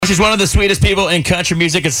She's one of the sweetest people in country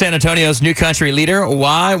music and San Antonio's new country leader,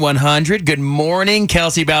 Y100. Good morning,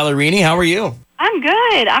 Kelsea Ballerini. How are you? I'm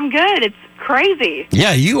good. It's crazy.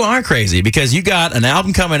 Yeah, you are crazy because you got an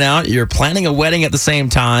album coming out. You're planning a wedding at the same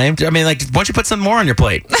time. I mean, like, why don't you put some more on your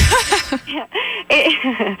plate?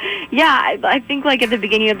 I think like at the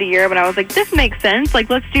beginning of the year when I was like, this makes sense. Like,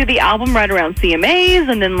 let's do the album right around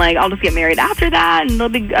CMAs, and then like I'll just get married after that, and it'll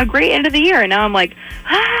be a great end of the year. And now I'm like,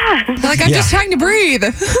 I'm just trying to breathe.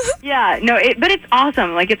 But it's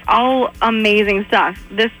awesome. Like, it's all amazing stuff.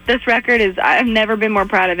 This record is, I've never been more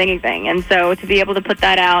proud of anything, and so to be able to put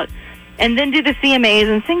that out and then do the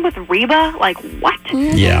CMAs and sing with Reba, like, what?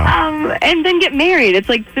 Yeah. And then get married. It's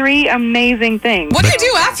like three amazing things. What do you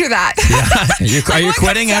do after that? Yeah. Are you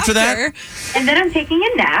quitting after that? And then I'm taking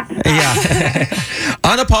a nap. Yeah.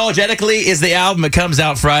 Unapologetically is the album. It comes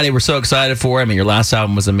out Friday. We're so excited for it. I mean, your last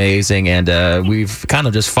album was amazing, and we've kind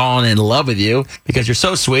of just fallen in love with you because you're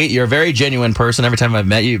so sweet. You're a very genuine person. Every time I've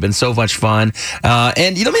met you, you've been so much fun.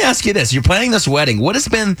 And let me ask you this. You're planning this wedding. What has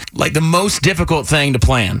been, like, the most difficult thing to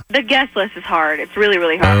plan? The guest list is hard. It's really,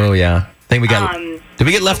 really hard. Oh, yeah. I think we got... did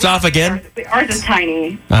we get left off again? Ours is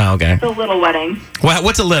tiny. Oh, okay. It's a little wedding.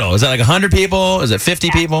 What's a little? Is that like 100 people? Is it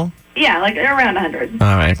 50 people? Yeah, like around 100.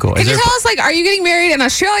 All right, cool. Can you tell us, like, are you getting married in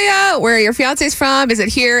Australia? Where your fiance's from? Is it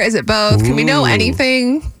here? Is it both? Can we know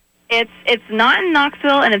anything? It's not in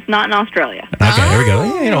Knoxville, and it's not in Australia. Okay, there we go.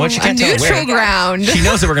 Yeah, you know what? She can't tell us neutral where. ground. She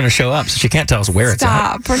knows that we're going to show up, so she can't tell us where it's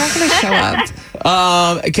at. Stop. We're not going to show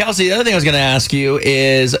up. Kelsea, the other thing I was going to ask you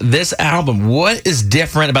is this album. What is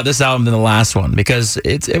different about this album than the last one? Because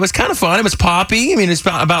it was kind of fun. It was poppy. I mean, it's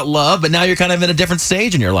about love, but now you're kind of in a different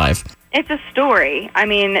stage in your life. It's a story. I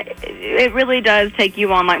mean, it really does take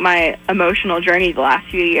you on, like, my emotional journey the last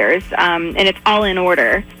few years, and it's all in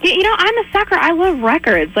order. You know, I'm a sucker. I love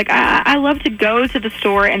records. Like, I love to go to the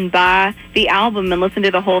store and buy the album and listen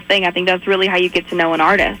to the whole thing. I think that's really how you get to know an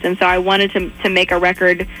artist. And so I wanted to make a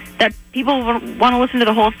record that people want to listen to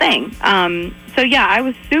the whole thing. So, yeah, I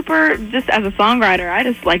was super, just as a songwriter, I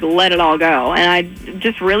just, like, let it all go. And I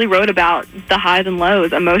just really wrote about the highs and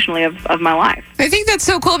lows emotionally of my life. I think that's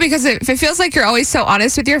so cool because it feels like you're always so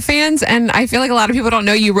honest with your fans. And I feel like a lot of people don't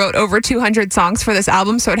know you wrote over 200 songs for this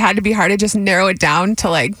album. So it had to be hard to just narrow it down to,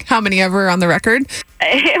 like, how many ever on the record.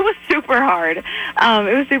 It was super hard.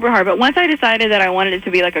 But once I decided that I wanted it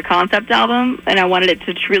to be like a concept album and I wanted it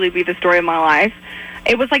to truly be the story of my life,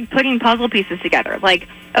 it was like putting puzzle pieces together. Like,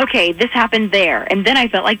 okay, this happened there, and then I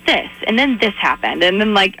felt like this, and then this happened, and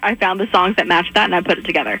then, like, I found the songs that matched that, and I put it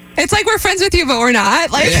together. It's like we're friends with you, but we're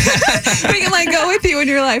not. Like, we can, like, go with you in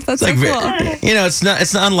your life. That's so cool. You know, it's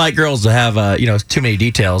not unlike girls to have too many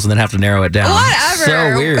details and then have to narrow it down. Whatever.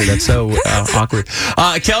 So weird. That's so awkward.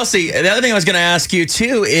 Kelsea, the other thing I was going to ask you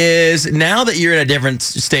too is, now that you're in a different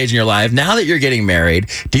stage in your life, now that you're getting married,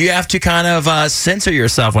 do you have to kind of censor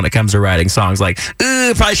yourself when it comes to writing songs? Like,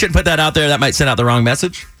 probably shouldn't put that out there. That might send out the wrong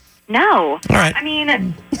message. No. All right. I mean,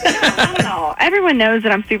 not at all. Everyone knows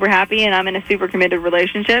that I'm super happy and I'm in a super committed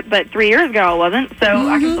relationship, but 3 years ago I wasn't, so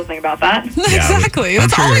I can still think about that. Yeah, exactly.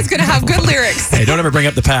 It's always going to have good lyrics. Hey, don't ever bring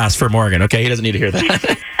up the past for Morgan, okay? He doesn't need to hear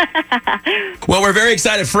that. Well, we're very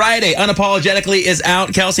excited. Friday, Unapologetically is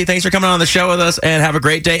out. Kelsea, thanks for coming on the show with us, and have a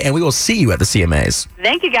great day, and we will see you at the CMAs.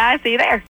 Thank you, guys. See you there.